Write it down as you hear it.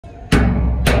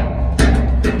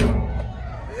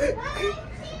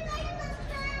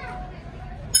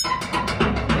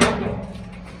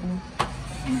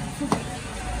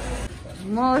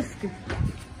Mosque.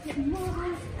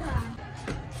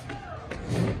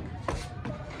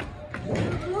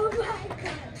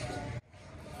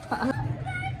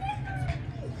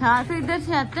 हाँ तो इधर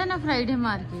से आते हैं ना फ्राइडे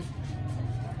मार्केट।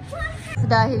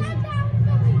 फदाही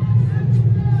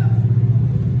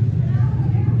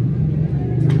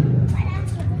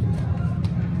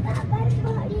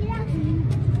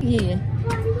ये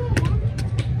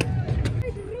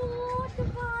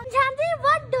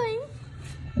what doing?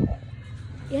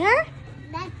 Yeah?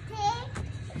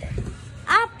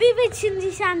 Happy with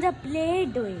Shanza play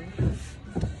doing.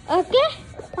 Okay?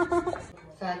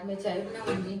 साथ में चाय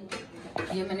बनाऊंगी।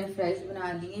 ये मैंने फ्राइज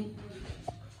बना लिए।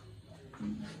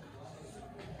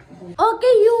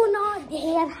 Okay, you know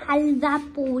their halwa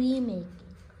puri making.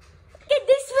 Okay,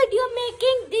 this video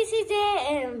making, this is a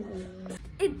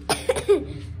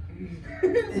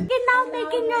okay, now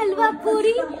making halwa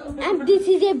puri and this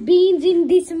is a beans in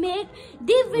this make.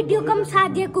 This video comes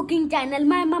Sadia cooking channel,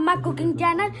 my mama cooking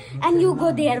channel, and you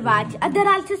go there watch. Other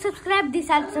also subscribe, this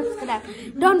also subscribe.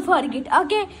 Don't forget,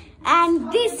 okay?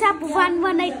 And this up 1,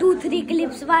 1, 2, 3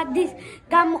 clips watch this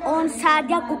come on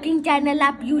Sadia cooking channel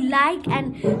app you like,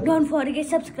 and don't forget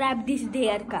subscribe this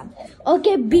there come.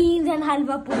 Okay, beans and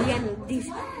halwa puri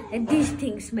and these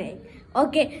things make.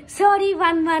 Okay, sorry,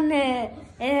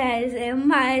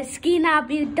 my skin up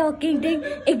talking thing,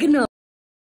 ignore.